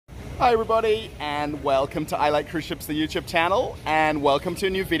Hi everybody, and welcome to I Like Cruise Ships, the YouTube channel, and welcome to a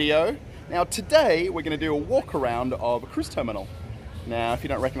new video. Now today we're going to do a walk around of a cruise terminal. Now if you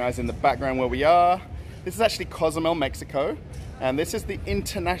don't recognize in the background where we are, this is actually Cozumel, Mexico, and this is the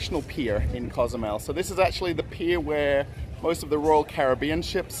International Pier in Cozumel. So this is actually the pier where most of the Royal Caribbean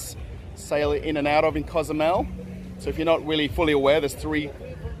ships sail in and out of in Cozumel. So if you're not really fully aware, there's 3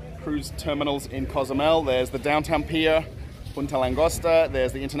 cruise terminals in Cozumel. There's the downtown pier, Punta Langosta,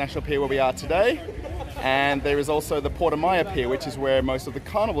 there's the International Pier where we are today, and there is also the Puerto Maya Pier, which is where most of the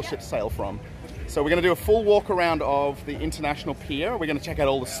Carnival ships sail from. So we're going to do a full walk around of the International Pier. We're going to check out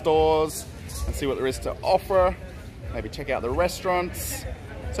all the stores and see what there is to offer, maybe check out the restaurants.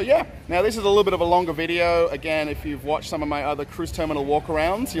 So yeah, now this is a little bit of a longer video. Again, if you've watched some of my other cruise terminal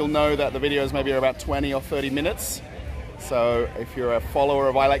walk-arounds, you'll know that the videos maybe are about 20 or 30 minutes. So if you're a follower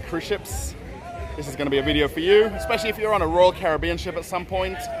of I Like Cruise Ships, this is going to be a video for you, especially if you're on a Royal Caribbean ship at some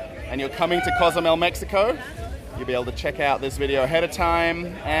point and you're coming to Cozumel, Mexico. You'll be able to check out this video ahead of time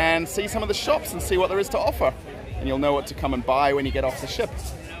and see some of the shops and see what there is to offer. And you'll know what to come and buy when you get off the ship.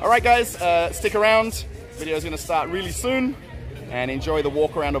 Alright guys, stick around. The video is going to start really soon. And enjoy the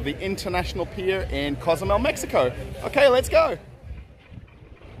walk around of the International Pier in Cozumel, Mexico. Okay, let's go.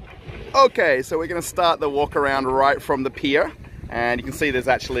 Okay, so we're going to start the walk around right from the pier. And you can see there's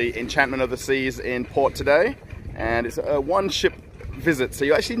actually Enchantment of the Seas in port today, and it's a 1-ship visit. So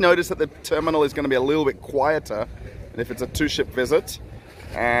you actually notice that the terminal is going to be a little bit quieter than if it's a 2-ship visit.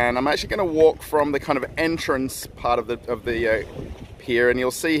 And I'm actually going to walk from the kind of entrance part of the pier, and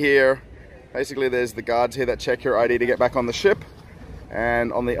you'll see here, basically there's the guards here that check your ID to get back on the ship.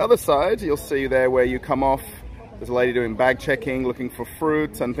 And on the other side, you'll see there where you come off, there's a lady doing bag checking, looking for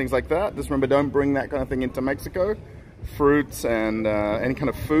fruits and things like that. Just remember, don't bring that kind of thing into Mexico. Fruits and any kind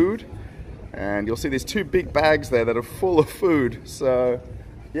of food, and you'll see these 2 big bags there that are full of food. So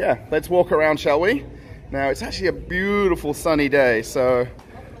yeah, let's walk around, shall we? Now it's actually a beautiful sunny day, so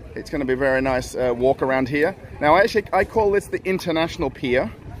it's going to be a very nice walk around here. Now I call this the International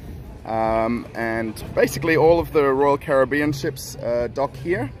Pier, and basically all of the Royal Caribbean ships dock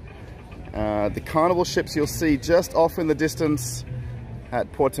here. The Carnival ships you'll see just off in the distance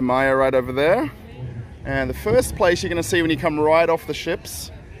at Puerto Maya right over there. And the first place you're going to see when you come right off the ships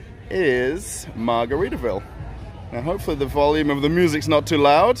is Margaritaville. Now hopefully the volume of the music's not too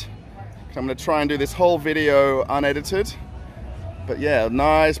loud, because I'm going to try and do this whole video unedited. But yeah,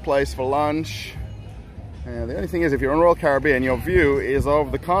 nice place for lunch. And the only thing is, if you're on Royal Caribbean, your view is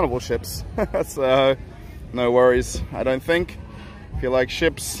of the Carnival ships. So no worries, I don't think. If you like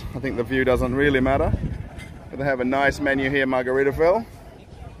ships, I think the view doesn't really matter. But they have a nice menu here, Margaritaville.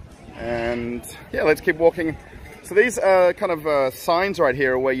 And yeah, let's keep walking. So these kind of signs right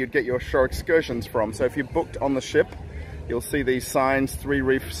here are where you'd get your shore excursions from. So if you booked on the ship, you'll see these signs: 3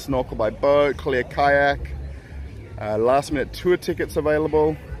 reef snorkel by boat, clear kayak, last minute tour tickets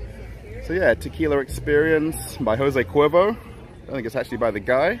available. So yeah, tequila experience by Jose Cuervo. I think it's actually by the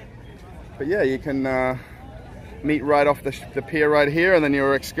guy. But yeah, you can meet right off the pier right here, and then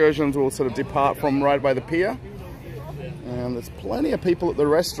your excursions will sort of depart from right by the pier. And there's plenty of people at the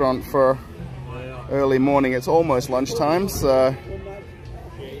restaurant for early morning. It's almost lunchtime, so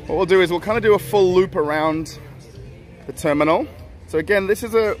what we'll do is we'll kind of do a full loop around the terminal. So again, this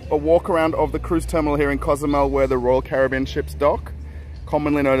is a walk around of the cruise terminal here in Cozumel where the Royal Caribbean ships dock,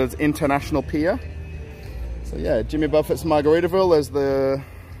 commonly known as International Pier. So yeah, Jimmy Buffett's Margaritaville. There's the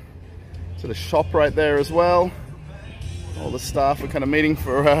sort of shop right there as well. All the staff are kind of meeting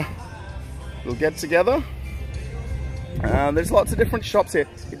for a little get together. There's lots of different shops here.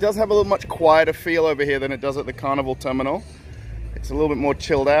 It does have a little much quieter feel over here than it does at the Carnival terminal. It's a little bit more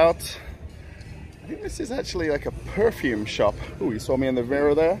chilled out. I think this is actually like a perfume shop. Oh, you saw me in the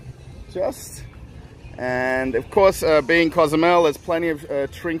Vero there, just. And of course, being Cozumel, there's plenty of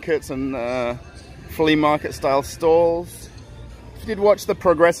trinkets and flea market style stalls. If you did watch the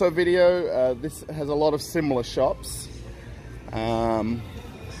Progresso video, this has a lot of similar shops.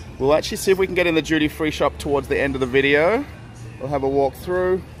 We'll actually see if we can get in the duty-free shop towards the end of the video. We'll have a walk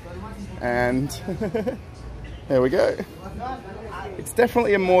through, and there we go. It's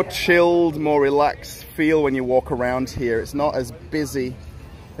definitely a more chilled, more relaxed feel when you walk around here. It's not as busy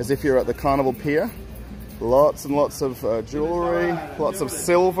as if you're at the Carnival Pier. Lots and lots of jewelry, lots of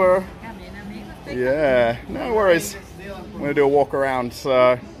silver. Yeah, no worries. I'm gonna do a walk around.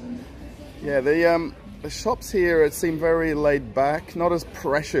 So yeah, the shops here seem very laid back, not as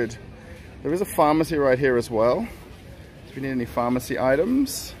pressured. There is a pharmacy right here as well, if you need any pharmacy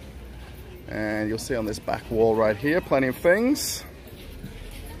items. And you'll see on this back wall right here, plenty of things.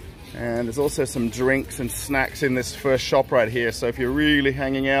 And there's also some drinks and snacks in this first shop right here. So if you're really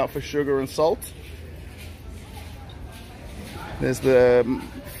hanging out for sugar and salt. There's the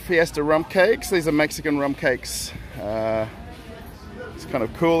Fiesta rum cakes. These are Mexican rum cakes. It's kind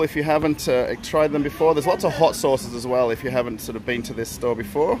of cool if you haven't tried them before. There's lots of hot sauces as well if you haven't sort of been to this store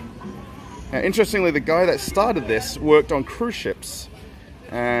before. Now, interestingly, the guy that started this worked on cruise ships.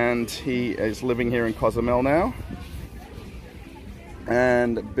 And he is living here in Cozumel now.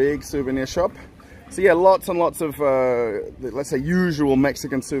 And a big souvenir shop. So yeah, lots and lots of, let's say, usual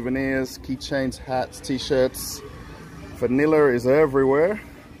Mexican souvenirs, keychains, hats, t-shirts. Vanilla is everywhere.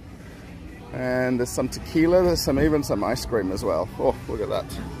 And there's some tequila, there's even some ice cream as well. Oh, look at that.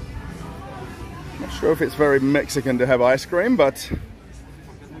 Not sure if it's very Mexican to have ice cream, but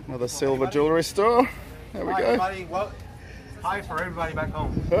another silver jewelry store. There we go. Everybody. Well, hi for everybody back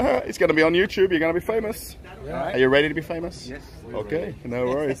home. It's going to be on YouTube, you're going to be famous. Yeah. Are you ready to be famous? Yes. Okay, no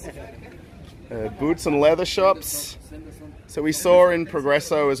worries. Boots and leather shops. So we saw in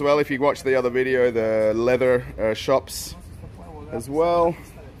Progresso as well, if you watched the other video, the leather shops as well.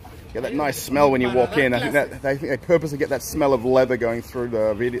 Get that nice smell when you walk in. I think they purposely get that smell of leather going through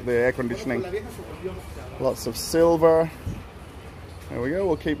the air conditioning. Lots of silver. There we go,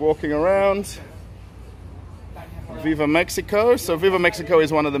 we'll keep walking around. Viva Mexico. So Viva Mexico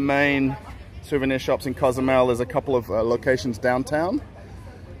is one of the main souvenir shops in Cozumel. There's a couple of locations downtown.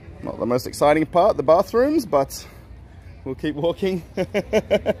 Not the most exciting part, the bathrooms, but we'll keep walking.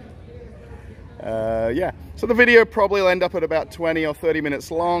 Yeah, so the video probably will end up at about 20 or 30 minutes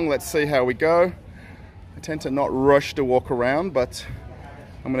long. Let's see how we go. I tend to not rush to walk around, but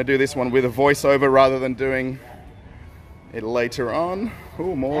I'm going to do this one with a voiceover rather than doing it later on.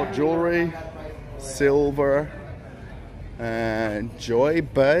 Oh, more jewelry, silver, and Joy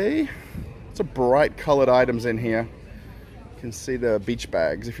Bay. Lots of bright colored items in here. You can see the beach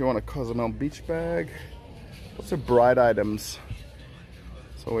bags. If you want a Cozumel beach bag, lots of bright items.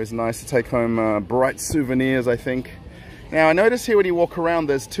 It's always nice to take home bright souvenirs, I think. Now, I notice here when you walk around,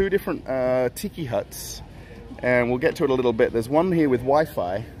 there's two different tiki huts. And we'll get to it a little bit. There's one here with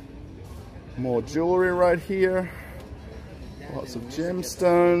Wi-Fi. More jewelry right here. Lots of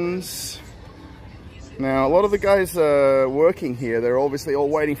gemstones. Now, a lot of the guys working here, they're obviously all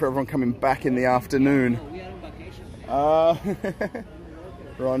waiting for everyone coming back in the afternoon. Ron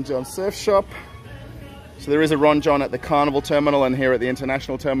John Surf Shop. So there is a Ron John at the Carnival Terminal and here at the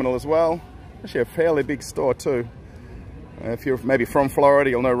International Terminal as well. Actually a fairly big store too. If you're maybe from Florida,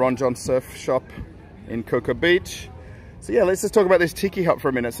 you'll know Ron John Surf Shop in Cocoa Beach. So yeah, let's just talk about this tiki hut for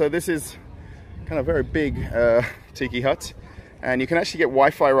a minute. So this is kind of a very big tiki hut. And you can actually get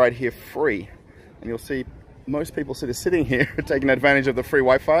Wi-Fi right here free. And you'll see most people sort of sitting here taking advantage of the free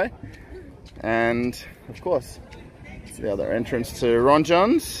Wi-Fi. And of course, it's the other entrance to Ron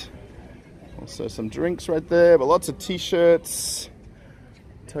John's. Also some drinks right there, but lots of t-shirts,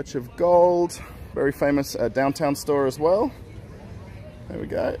 Touch of Gold, very famous downtown store as well. There we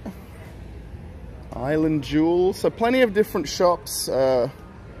go. Island Jewel, so plenty of different shops.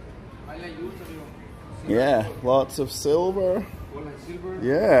 Yeah, lots of silver.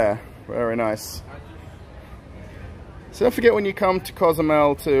 Yeah, very nice. So don't forget when you come to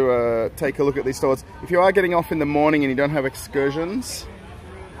Cozumel to take a look at these stores. If you are getting off in the morning and you don't have excursions,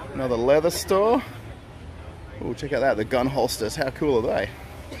 another leather store. Oh, check out that, the gun holsters. How cool are they?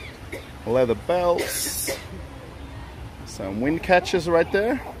 Leather belts. Some wind catchers right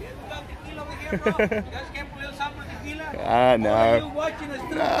there. Ah, no.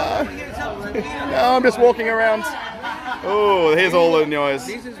 No, I'm just walking around. Oh, here's all the noise.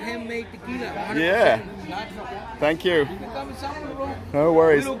 This is handmade tequila. Yeah. Thank you. No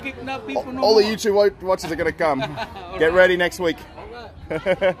worries. All the YouTube watchers are going to come. Get ready next week.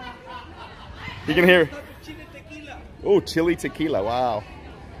 You can hear. Oh, chili tequila. Wow.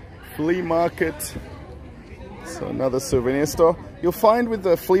 Flea market. So another souvenir store. You'll find with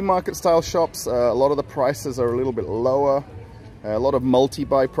the flea market style shops, a lot of the prices are a little bit lower. A lot of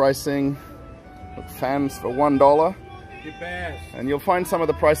multi-buy pricing. Fans for $1. And you'll find some of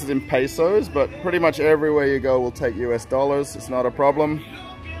the prices in pesos, but pretty much everywhere you go will take US dollars. It's not a problem.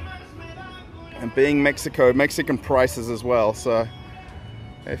 And being Mexico, Mexican prices as well. So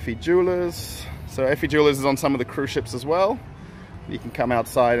Effie Jewelers. So Effie Jewelers is on some of the cruise ships as well. You can come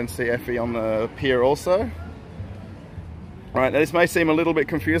outside and see Effie on the pier also. Alright, now this may seem a little bit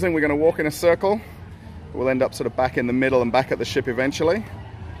confusing. We're going to walk in a circle. We'll end up sort of back in the middle and back at the ship eventually.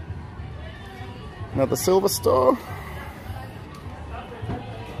 Another silver store.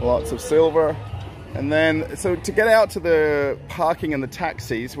 Lots of silver. And then, so to get out to the parking and the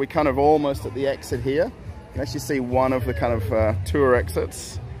taxis, we're kind of almost at the exit here. You can actually see one of the kind of tour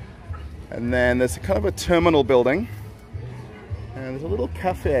exits. And then there's kind of a terminal building. And there's a little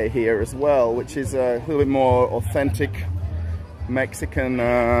cafe here as well, which is a little bit more authentic Mexican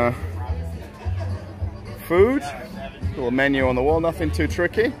food. Little menu on the wall, nothing too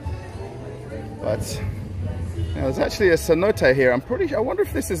tricky. But there's actually a cenote here. I wonder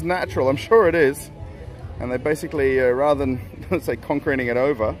if this is natural. I'm sure it is. And they basically, rather than, let's say, concreting it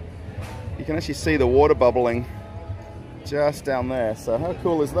over, you can actually see the water bubbling just down there. So how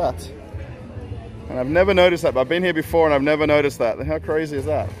cool is that? And I've never noticed that, but I've been here before and I've never noticed that. How crazy is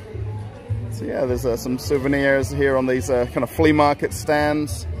that? So yeah, there's some souvenirs here on these kind of flea market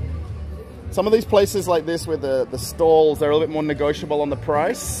stands. Some of these places like this with the stalls, they're a little bit more negotiable on the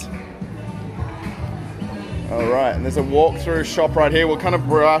price. All right, and there's a walk-through shop right here. We'll kind of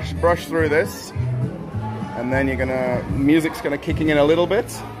brush through this. And then music's gonna kicking in a little bit.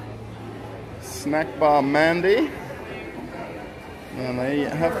 Snack Bar Mandy. And they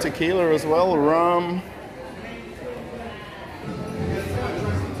have tequila as well, rum.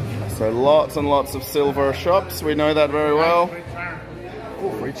 So lots and lots of silver shops. We know that very well. Oh,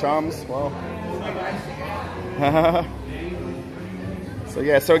 free charms. Wow. So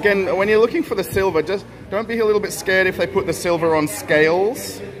yeah, so again, when you're looking for the silver, just don't be a little bit scared if they put the silver on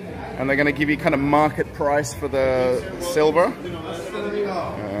scales and they're going to give you kind of market price for the silver.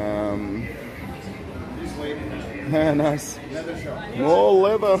 Nice. More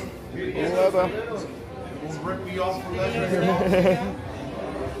leather.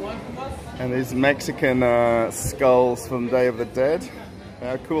 And these Mexican skulls from Day of the Dead.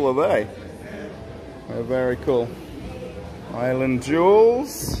 How cool are they? They're very cool. Island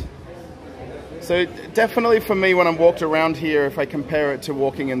jewels. So definitely for me, when I'm walked around here, if I compare it to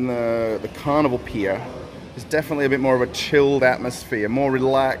walking in the Carnival Pier, it's definitely a bit more of a chilled atmosphere, more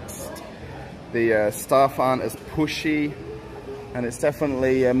relaxed. The staff aren't as pushy, and it's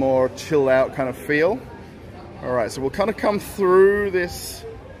definitely a more chilled out kind of feel. All right, so we'll kind of come through this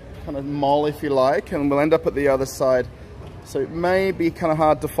kind of mall, if you like, and we'll end up at the other side. So it may be kind of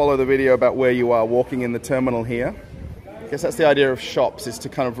hard to follow the video about where you are walking in the terminal here. I guess that's the idea of shops, is to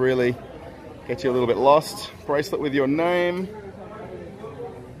kind of really get you a little bit lost. Bracelet with your name.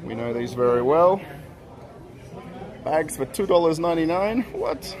 We know these very well. Bags for $2.99.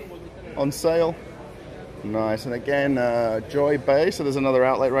 What? On sale. Nice. And again, Joy Bay. So there's another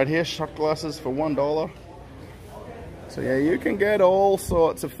outlet right here. Shot glasses for $1. So yeah, you can get all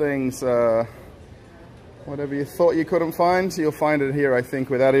sorts of things. Whatever you thought you couldn't find, you'll find it here, I think,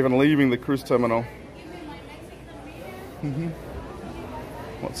 without even leaving the cruise terminal.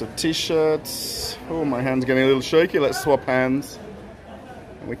 Lots of t-shirts. Oh, my hand's getting a little shaky. Let's swap hands.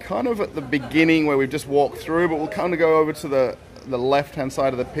 And we're kind of at the beginning where we've just walked through, but we'll kind of go over to the left-hand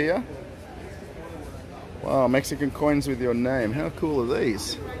side of the pier. Wow, Mexican coins with your name. How cool are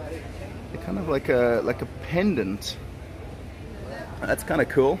these? They're kind of like a pendant. That's kind of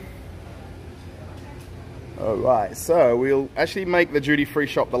cool. Alright, so we'll actually make the duty-free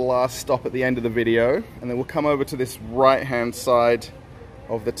shop the last stop at the end of the video, and then we'll come over to this right-hand side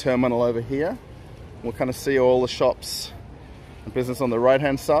of the terminal over here. We'll kind of see all the shops and business on the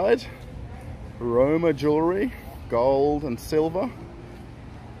right-hand side. Roma jewelry, gold and silver.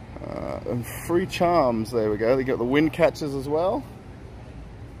 And free charms, there we go. They got the wind catchers as well.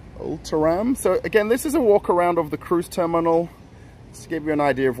 Ultram. So again, this is a walk around of the cruise terminal. Just to give you an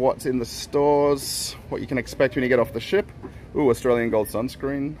idea of what's in the stores, what you can expect when you get off the ship. Ooh, Australian gold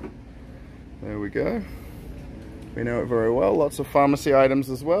sunscreen. There we go. We know it very well. Lots of pharmacy items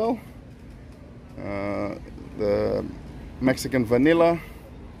as well. The Mexican vanilla.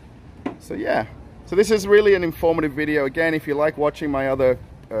 So yeah. So this is really an informative video. Again, if you like watching my other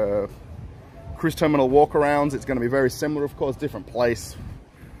cruise terminal walkarounds, it's going to be very similar, of course, different place.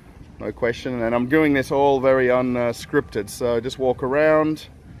 No question, and I'm doing this all very unscripted, so just walk around,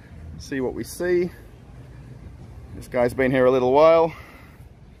 see what we see. This guy's been here a little while.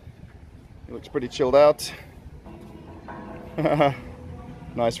 He looks pretty chilled out.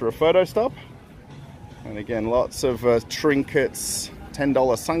 Nice for a photo stop. And again, lots of trinkets,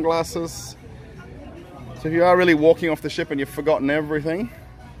 $10 sunglasses. So if you are really walking off the ship and you've forgotten everything,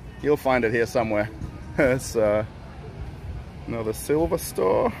 you'll find it here somewhere. It's another silver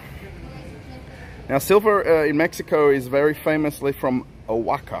store. Now, silver in Mexico is very famously from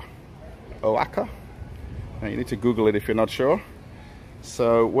Oaxaca. Oaxaca? Now, you need to Google it if you're not sure.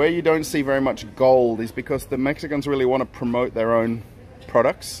 So, where you don't see very much gold is because the Mexicans really want to promote their own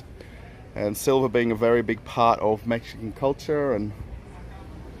products. And silver being a very big part of Mexican culture, and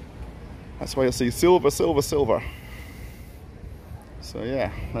that's why you'll see silver, silver, silver. So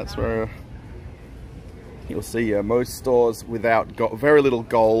yeah, that's where You'll see most stores without very little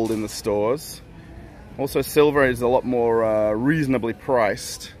gold in the stores. Also silver is a lot more reasonably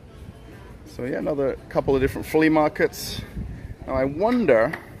priced. So yeah, another couple of different flea markets. Now I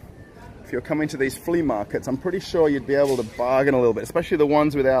wonder if you're coming to these flea markets, I'm pretty sure you'd be able to bargain a little bit, especially the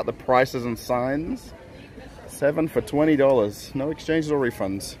ones without the prices and signs. 7 for $20, no exchanges or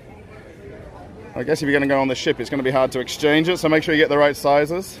refunds. I guess if you're going to go on the ship, it's going to be hard to exchange it, so make sure you get the right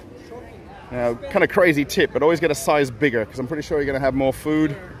sizes. Now, kind of crazy tip, but always get a size bigger, because I'm pretty sure you're going to have more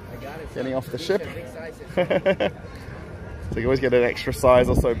food getting off the ship. So you always get an extra size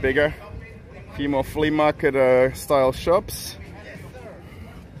or so bigger. A few more flea market style shops.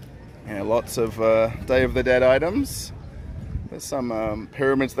 Yeah, lots of Day of the Dead items. There's some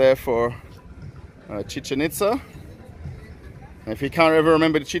pyramids there for Chichen Itza. And if you can't ever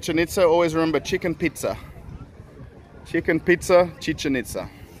remember Chichen Itza, always remember chicken pizza. Chicken pizza, Chichen Itza.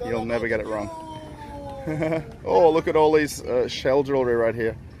 You'll never get it wrong. Oh, look at all these shell jewelry right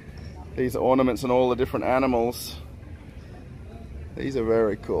here. These ornaments and all the different animals. These are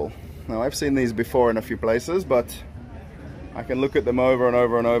very cool. Now, I've seen these before in a few places, but I can look at them over and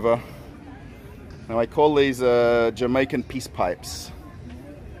over and over. Now, I call these Jamaican peace pipes,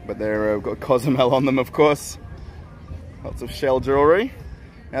 but they're got Cozumel on them, of course. Lots of shell jewelry.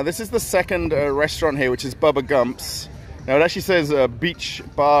 Now, this is the second restaurant here, which is Bubba Gump's. Now, it actually says beach,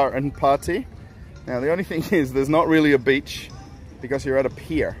 bar, and party. Now, the only thing is there's not really a beach because you're at a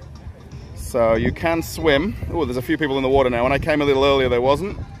pier. So you can swim. Oh, there's a few people in the water now. When I came a little earlier, there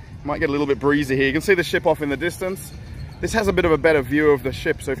wasn't. Might get a little bit breezy here. You can see the ship off in the distance. This has a bit of a better view of the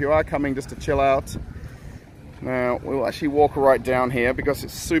ship, so if you are coming just to chill out. Now, we'll actually walk right down here because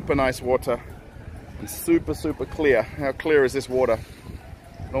it's super nice water and super, super clear. How clear is this water?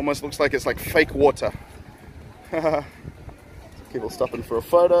 It almost looks like it's like fake water. People stopping for a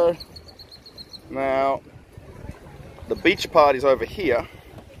photo. Now, the beach part is over here,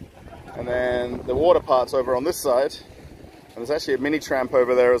 and then the water part's over on this side. And there's actually a mini tramp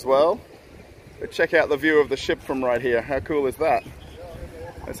over there as well. But check out the view of the ship from right here. How cool is that?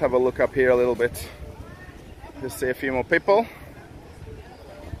 Let's have a look up here a little bit. Just see a few more people.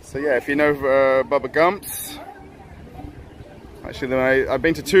 So yeah, if you know Bubba Gump's, actually I've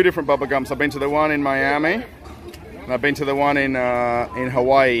been to two different Bubba Gump's. I've been to the one in Miami, and I've been to the one in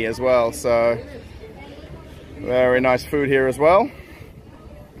Hawaii as well. So very nice food here as well.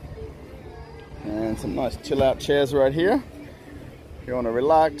 And some nice chill out chairs right here. If you want to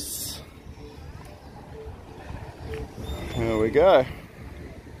relax. There we go.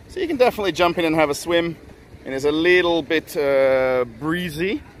 So you can definitely jump in and have a swim. And it's a little bit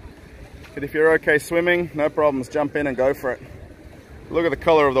breezy. But if you're okay swimming, no problems. Jump in and go for it. Look at the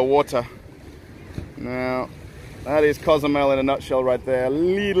color of the water. Now, that is Cozumel in a nutshell right there. A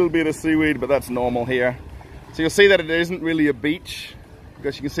little bit of seaweed, but that's normal here. So you'll see that it isn't really a beach,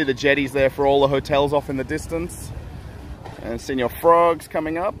 because you can see the jetties there for all the hotels off in the distance. And Senor Frogs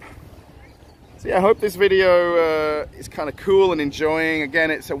coming up. So yeah, I hope this video is kind of cool and enjoying.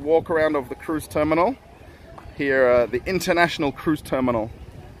 Again, it's a walk around of the cruise terminal. Here, the International Cruise Terminal.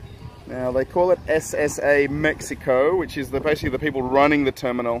 Now, they call it SSA Mexico, which is basically the people running the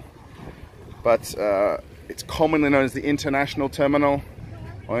terminal. But it's commonly known as the International Terminal,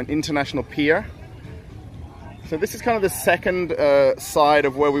 or an International Pier. So this is kind of the second side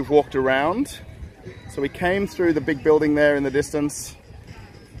of where we've walked around. So we came through the big building there in the distance,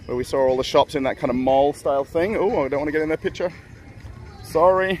 where we saw all the shops in that kind of mall style thing. Oh, I don't want to get in that picture.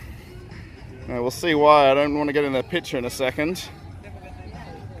 Sorry. We'll see why I don't want to get in that picture in a second.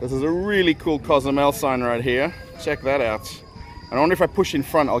 This is a really cool Cozumel sign right here. Check that out. And I wonder if I push in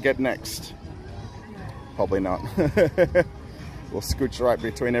front, I'll get next. Probably not. We'll scooch right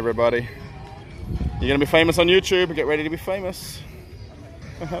between everybody. You're going to be famous on YouTube, get ready to be famous.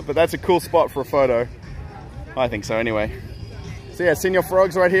 But that's a cool spot for a photo. I think so anyway. So yeah, Senor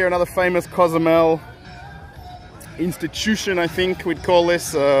Frogs right here, another famous Cozumel institution, I think we'd call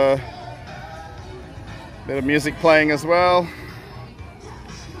this. Bit of music playing as well.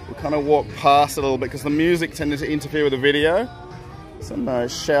 We'll kind of walk past a little bit because the music tended to interfere with the video. Some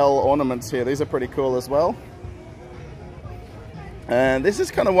shell ornaments here, these are pretty cool as well. And this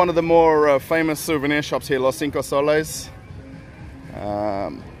is kind of one of the more famous souvenir shops here, Los Cinco Soles.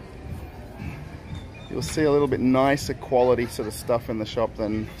 You'll see a little bit nicer quality sort of stuff in the shop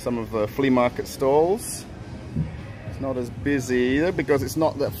than some of the flea market stalls. It's not as busy either because it's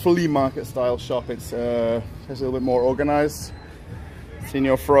not that flea market style shop. It's a little bit more organized.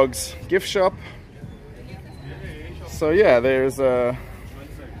 Senor Frog's gift shop. So yeah, there's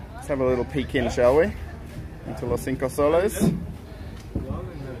let's have a little peek in, shall we? Into Los Cinco Soles.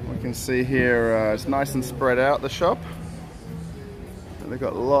 can see here it's nice and spread out, the shop. And they've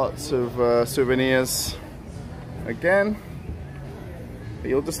got lots of souvenirs again. But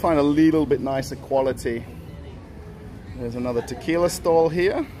you'll just find a little bit nicer quality. There's another tequila stall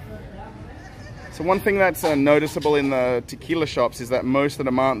here. So one thing that's noticeable in the tequila shops is that most of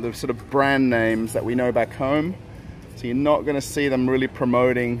them aren't the sort of brand names that we know back home. So you're not going to see them really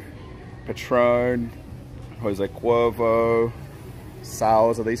promoting Patron, Jose Cuervo,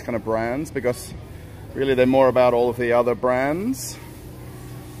 Sours, or these kind of brands, because really they're more about all of the other brands.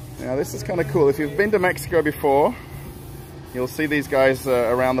 Now this is kind of cool. If you've been to Mexico before, you'll see these guys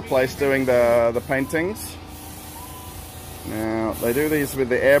around the place doing the paintings. Now they do these with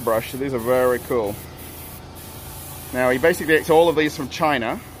the airbrush, so these are very cool. Now he basically gets all of these from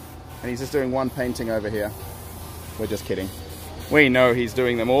China, and he's just doing one painting over here. We're just kidding. We know he's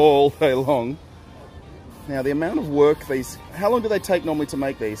doing them all day long. Now the amount of work these, how long do they take normally to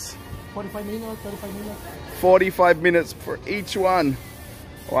make these? 45 minutes, 35 minutes. 45 minutes for each one.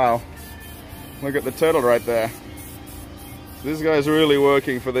 Wow. Look at the turtle right there. This guy's really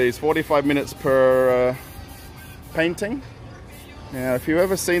working for these. 45 minutes per painting. Now if you've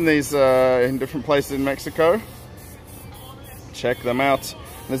ever seen these in different places in Mexico, check them out.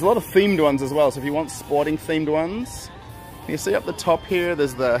 And there's a lot of themed ones as well, so if you want sporting themed ones, you see up the top here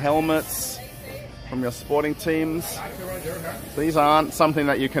there's the helmets from your sporting teams. These aren't something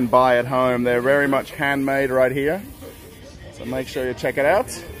that you can buy at home, they're very much handmade right here, so make sure you check it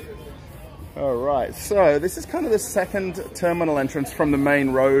out. Alright, so this is kind of the second terminal entrance from the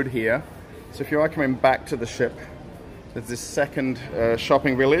main road here. So if you are coming back to the ship, there's this second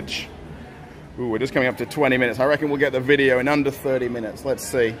shopping village. Ooh, we're just coming up to 20 minutes. I reckon we'll get the video in under 30 minutes. Let's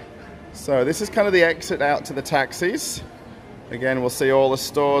see. So this is kind of the exit out to the taxis. Again, we'll see all the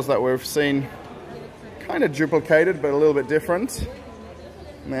stores that we've seen kind of duplicated, but a little bit different.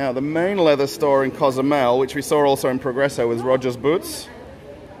 Now, the main leather store in Cozumel, which we saw also in Progreso, was Roger's Boots.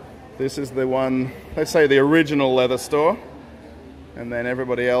 This is the one, let's say the original leather store. And then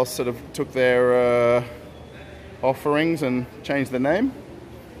everybody else sort of took their offerings and changed the name.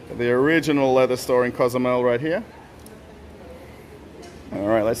 The original leather store in Cozumel right here.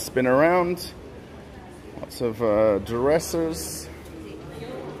 Alright, let's spin around. Lots of dressers.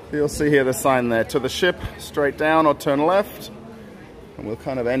 You'll see here the sign there, to the ship, straight down or turn left. And we'll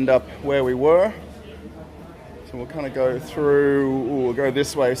kind of end up where we were. So we'll kind of go through, we'll go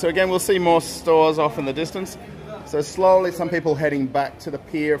this way. So again, we'll see more stores off in the distance. So slowly, some people heading back to the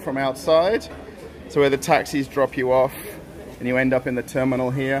pier from outside. So where the taxis drop you off, and you end up in the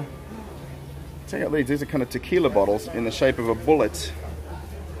terminal here. Check out these are kind of tequila bottles in the shape of a bullet.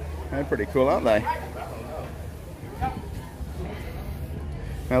 They're pretty cool, aren't they?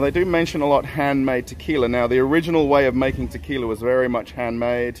 Now they do mention a lot handmade tequila. Now the original way of making tequila was very much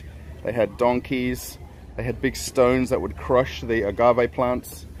handmade. They had donkeys, they had big stones that would crush the agave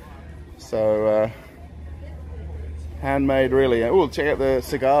plants. So handmade really. Oh, check out the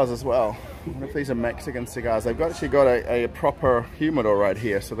cigars as well. I wonder if these are Mexican cigars. They've actually got a proper humidor right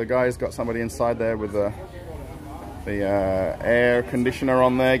here. So the guy's got somebody inside there with the air conditioner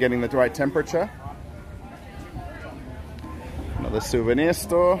on there, getting the right temperature. Another souvenir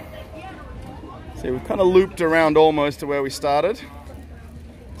store. See, we've kind of looped around almost to where we started.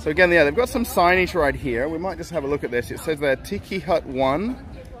 So again, yeah, they've got some signage right here. We might just have a look at this. It says there Tiki Hut 1,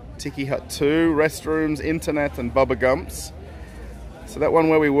 Tiki Hut 2, restrooms, internet, and Bubba Gumps. So that one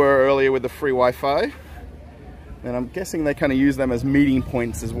where we were earlier with the free Wi-Fi. And I'm guessing they kind of use them as meeting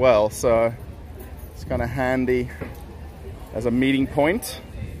points as well. So it's kind of handy as a meeting point.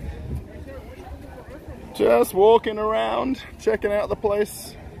 Just walking around, checking out the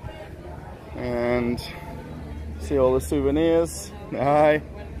place. And see all the souvenirs. Hi.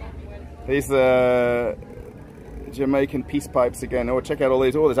 These are Jamaican peace pipes again. Oh, check out all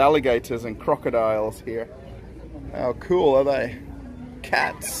these. Oh, there's alligators and crocodiles here. How cool are they?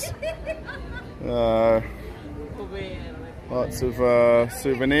 Cats. Lots of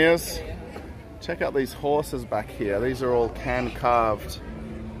souvenirs. Check out these horses back here. These are all hand carved.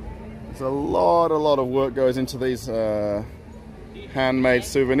 There's a lot of work goes into these handmade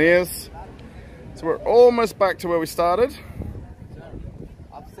souvenirs. So we're almost back to where we started.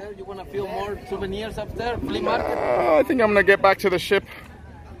 Upstairs, you want to feel more souvenirs upstairs? Flea market? I think I'm gonna get back to the ship.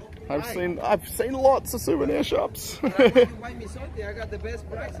 I've seen lots of souvenir shops. I got the best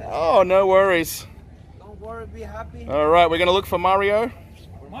prices. Oh, no worries. Don't worry, be happy. All right, we're gonna look for Mario.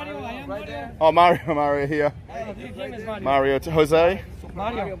 Mario, I am right there. Oh, Mario here. Mario to Jose.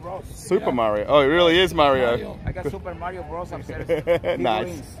 Mario Bros. Super Mario. Oh, it really is Mario. I got Super Mario Bros. Upstairs.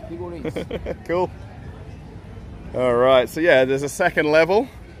 Nice. Figurines. Cool. All right, so yeah, there's a second level.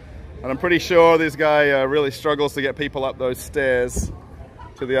 And I'm pretty sure this guy really struggles to get people up those stairs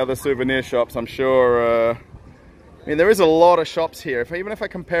to the other souvenir shops. I'm sure, I mean, there is a lot of shops here. Even if I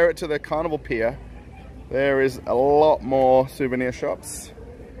compare it to the Carnival Pier, there is a lot more souvenir shops.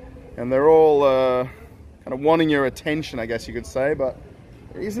 And they're all kind of wanting your attention, I guess you could say, but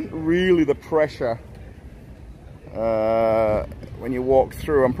there isn't really the pressure when you walk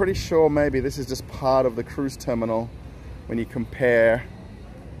through. I'm pretty sure maybe this is just part of the cruise terminal when you compare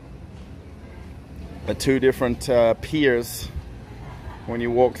the two different piers when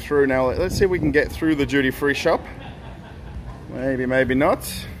you walk through. Now let's see if we can get through the duty-free shop. Maybe, maybe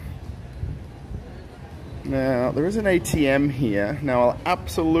not. Now there is an ATM here. Now I'll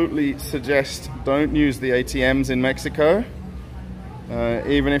absolutely suggest don't use the ATMs in Mexico.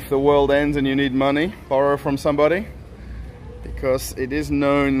 Even if the world ends and you need money, borrow from somebody, because it is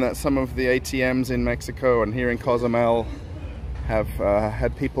known that some of the ATMs in Mexico and here in Cozumel have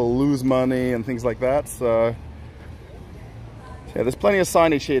had people lose money and things like that. So yeah, there's plenty of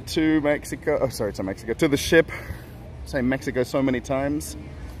signage here to Mexico. Oh, sorry, to Mexico, to the ship. Say Mexico so many times.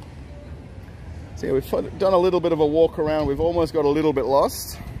 So yeah, we've done a little bit of a walk around. We've almost got a little bit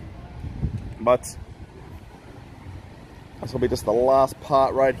lost, but this will be just the last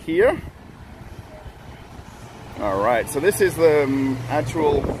part right here. All right, so this is the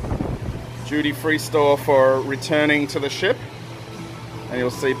actual duty-free store for returning to the ship. And you'll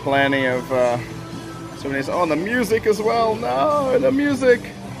see plenty of souvenirs. Oh, and the music as well. No, the music.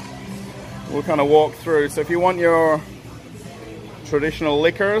 We'll kind of walk through. So if you want your traditional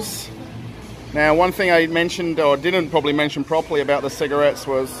liquors. Now, one thing I mentioned, or didn't probably mention properly about the cigarettes,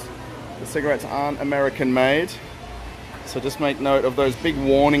 was the cigarettes aren't American made. So just make note of those big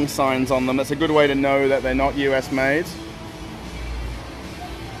warning signs on them. That's a good way to know that they're not US made.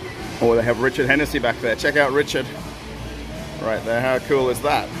 Oh, they have Richard Hennessy back there. Check out Richard. Right there, how cool is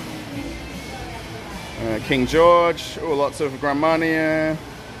that? King George, oh, lots of Grand Marnier.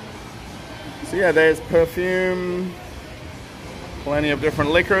 So yeah, there's perfume. Plenty of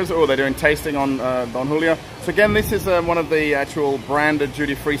different liquors. Oh, they're doing tasting on Don Julio. So again, this is one of the actual branded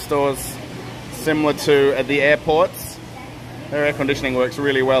duty-free stores, similar to at the airports. Their air conditioning works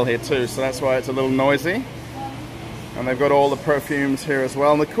really well here too, so that's why it's a little noisy. And they've got all the perfumes here as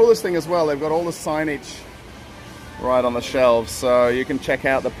well. And the coolest thing as well, they've got all the signage right on the shelves, so you can check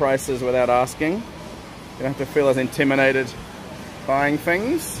out the prices without asking. You don't have to feel as intimidated buying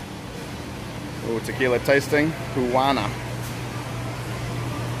things. Oh, tequila tasting, Cubana.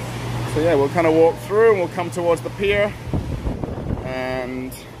 So yeah, we'll kind of walk through and we'll come towards the pier,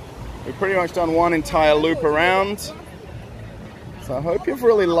 and we've pretty much done one entire loop around. So I hope you've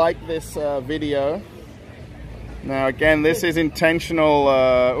really liked this video. Now again, this is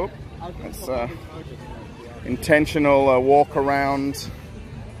intentional, intentional walk around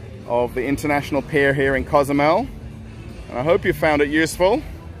of the International Pier here in Cozumel. And I hope you found it useful.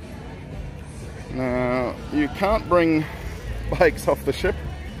 Now, you can't bring bikes off the ship.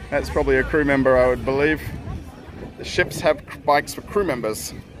 That's probably a crew member, I would believe. The ships have bikes for crew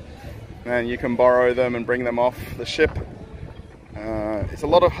members, and you can borrow them and bring them off the ship. It's a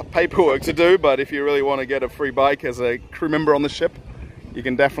lot of paperwork to do, but if you really want to get a free bike as a crew member on the ship, you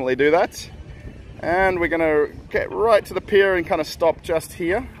can definitely do that. And we're going to get right to the pier and kind of stop just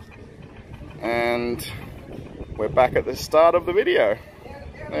here. And we're back at the start of the video.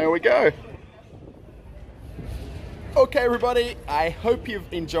 There we go. Okay everybody, I hope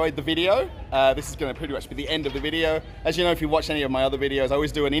you've enjoyed the video. This is going to pretty much be the end of the video. As you know, if you watch any of my other videos, I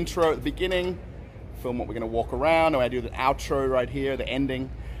always do an intro at the beginning, film what we're going to walk around, or I do the outro right here, the ending.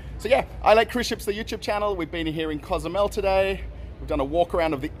 So yeah, I Like Cruise Ships, the YouTube channel. We've been here in Cozumel today. We've done a walk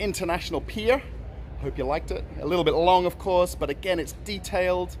around of the International Pier. Hope you liked it. A little bit long, of course, but again, it's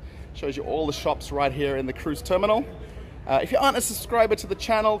detailed. Shows you all the shops right here in the cruise terminal. If you aren't a subscriber to the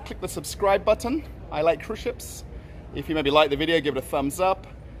channel, click the subscribe button. I Like Cruise Ships. If you maybe like the video, give it a thumbs up.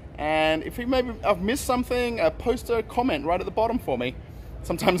 And if you maybe I've missed something, post a comment right at the bottom for me.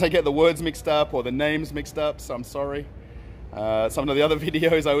 Sometimes I get the words mixed up or the names mixed up, so I'm sorry. Some of the other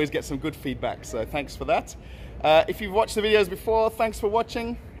videos, I always get some good feedback, so thanks for that. If you've watched the videos before, thanks for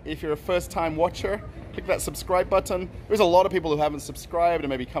watching. If you're a first-time watcher, click that subscribe button. There's a lot of people who haven't subscribed and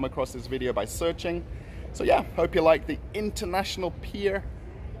maybe come across this video by searching. So yeah, hope you like the International Pier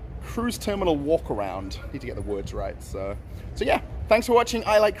Cruise Terminal walk around. Need to get the words right. So yeah, thanks for watching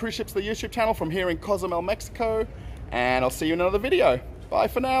I Like Cruise Ships, the YouTube channel from here in Cozumel, Mexico. And I'll see you in another video. Bye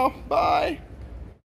for now. Bye.